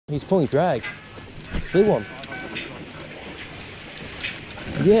He's pulling drag. It's a big one.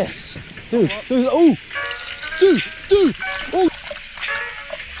 Yes. Dude, oh! Dude! Oh!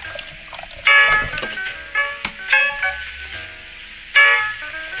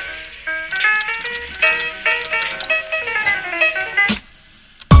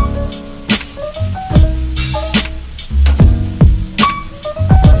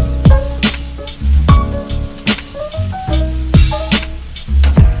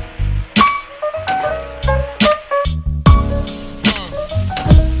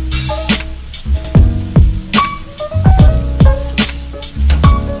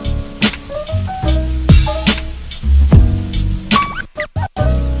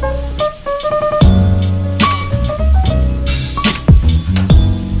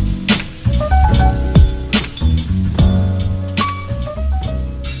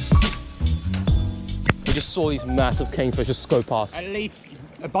 Saw these massive kingfishers just go past. At least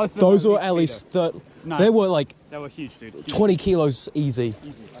both of those were at least no, they were like huge, dude. Huge. 20 kilos easy.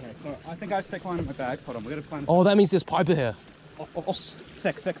 Okay, so I think I have to take one in my bag. Hold on, we're gonna find. Oh, that means there's piper here.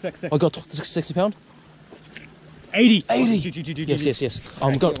 Six. I got 60 pound. 80. 80. Yes.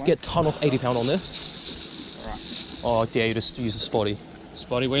 I'm gonna get ton off 80 pound on there. Alright. Oh yeah, you just use the spotty.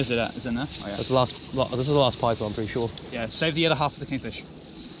 Spotty, where's it at? Is it in there? Oh, yeah. That's the last. This is the last piper, I'm pretty sure. Yeah. Save the other half of the kingfish.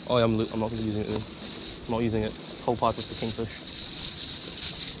 Oh yeah, I'm not using it then. I'm not using it. Whole pipe with the kingfish.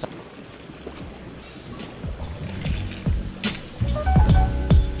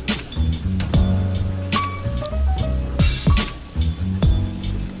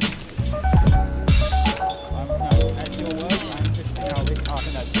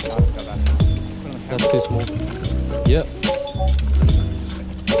 That's too small. Yep.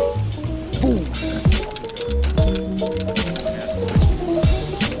 Boom.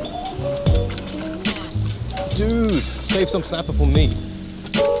 Dude, save some snapper for me.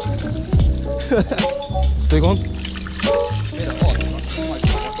 It's a big one.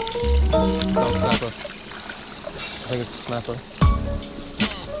 No, snapper. I think it's a snapper.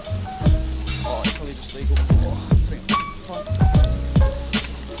 Oh, it's probably just legal.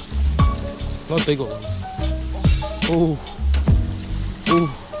 No bigger ones. Ooh. Ooh.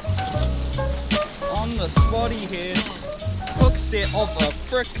 On the spotty here. Hooks it off a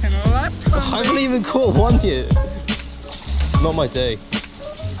frickin' lifetime. I haven't even caught one yet. Not my day.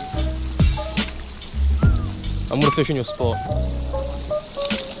 I'm gonna fish in your spot.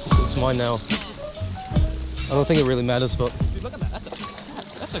 It's mine now. I don't think it really matters, but dude, look at that.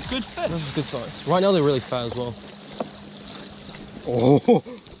 That's a good fish. This is good size. Right now they're really fat as well. Oh.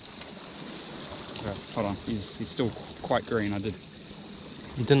 Okay, hold on. He's still quite green. You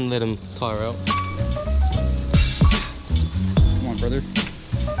didn't let him tire out. Come on, brother.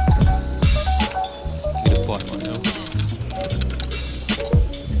 Need a bite right now.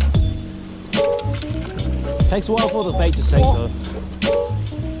 Takes a while for the bait to sink though.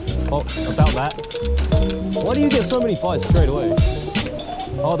 Oh, about that. Why do you get so many bites straight away?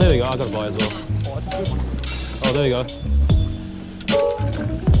 Oh, there we go. I got a bite as well. Oh, that's a good one. Oh, there we go.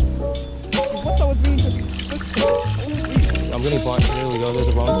 What's up with me? I'm getting a bite. There we go. There's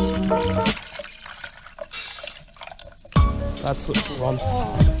a run. That's a run.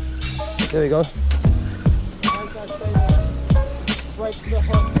 There we go. Break the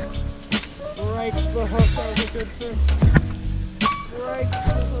hook. Break the hook. That was a good fish. Break the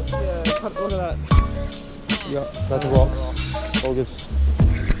hook. Yeah, look at that. Yeah, that's the rocks. August.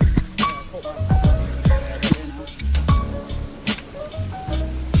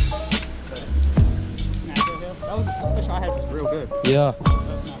 That fish I had was real good. Yeah.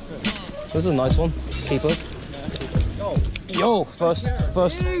 This is a nice one. Keeper. Yo, first.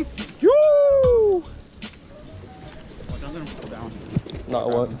 Yoo! Oh, don't let him fall down. No,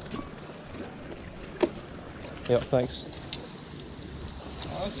 it won't. Yep, thanks.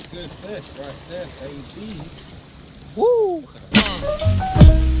 Oh, that's a good fish right there, baby. Woo!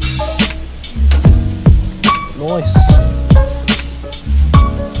 Nice.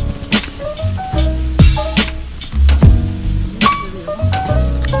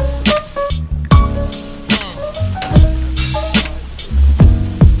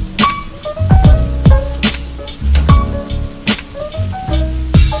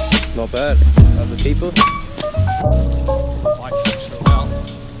 Not bad. That's a keeper.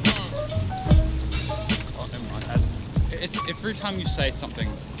 It's every time you say something,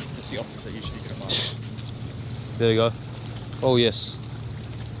 it's the opposite. Usually you get a bite. There you go. Oh yes.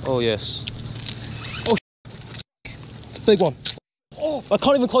 Oh yes. Oh, it's a big one. Oh, I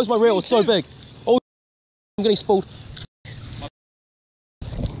can't even close my reel. It's so big. Oh, I'm getting spooled.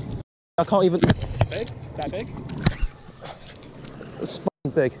 I can't even. Big? That big? It's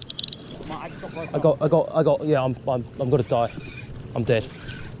big. Yeah, I'm gonna die. I'm dead.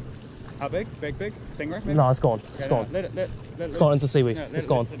 How big? Big? Stingray? Maybe? No, it's gone. It's gone. Let it It's gone into seaweed. Yeah, It's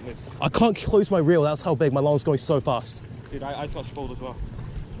gone. Let it loose. I can't close my reel. That's how big. My line's going so fast. Dude, I thought spooled as well.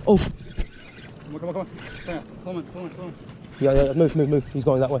 Oh. Come on. Pull on. Yeah. Move. He's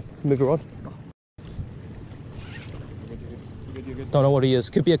going that way. Move your rod. You're good. Don't know what he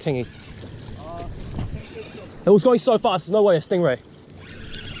is. Could be a kingy. It was going so fast. There's no way a stingray.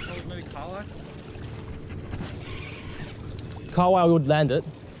 Maybe Carlisle? Carlisle would land it.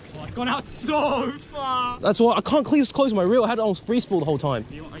 Oh, it's gone out so far. That's why I can't close my reel. I had it almost free spool the whole time.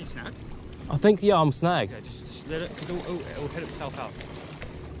 Are you snagged? I think, yeah, I'm snagged. Yeah, just let it, because it'll hit itself out.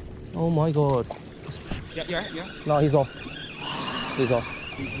 Oh my god. Yeah. No, he's off. He's off.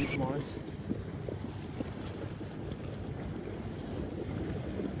 He's Morris.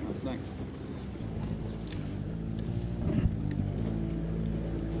 Oh, thanks.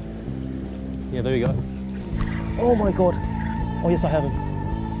 Yeah, there you go. Oh my god. Oh yes, I have him.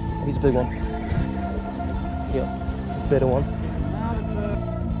 He's a big one. Yep, he's a better one.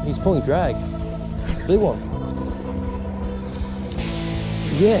 He's pulling drag. It's a big one.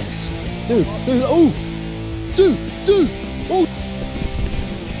 Yes. Dude. Oh! Dude! Oh!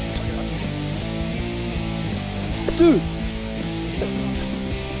 Dude!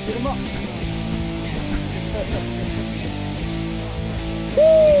 Get him up.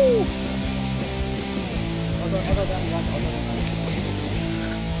 Woo! I'll go down.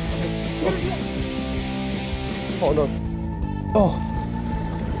 Oh no. Oh.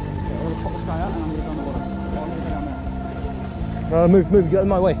 I'm going to pop this guy out and I'm going to go on the water. I'm going to go down there. No, move, get out of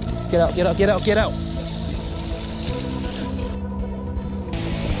my way. Get out.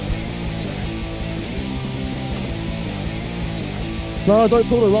 No, don't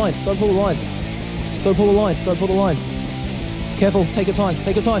pull the line. Don't pull the line. Careful, take your time.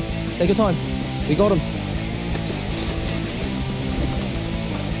 We got him.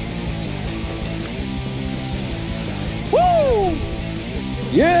 Woo!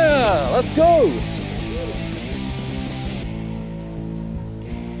 Yeah, let's go.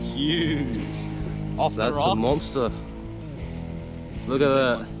 Huge. Off the That's rocks. a monster. Look at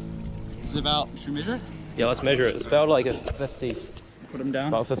that. Is it about, should we measure it? Yeah, let's measure it. It's about like a 50, Put him down.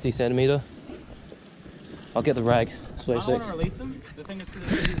 about 50 centimeter. I'll get the rag. I don't want to release him. The thing is going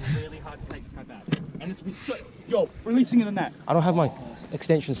to be really hard to take this guy back. And it's be so, yo, releasing it in that. I don't have my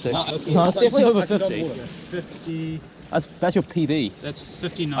extension stick. No, No, it's definitely over 50. 50. That's your PB. That's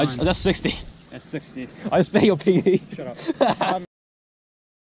 59. That's 60. That's 60. I just bet your PB. Shut up.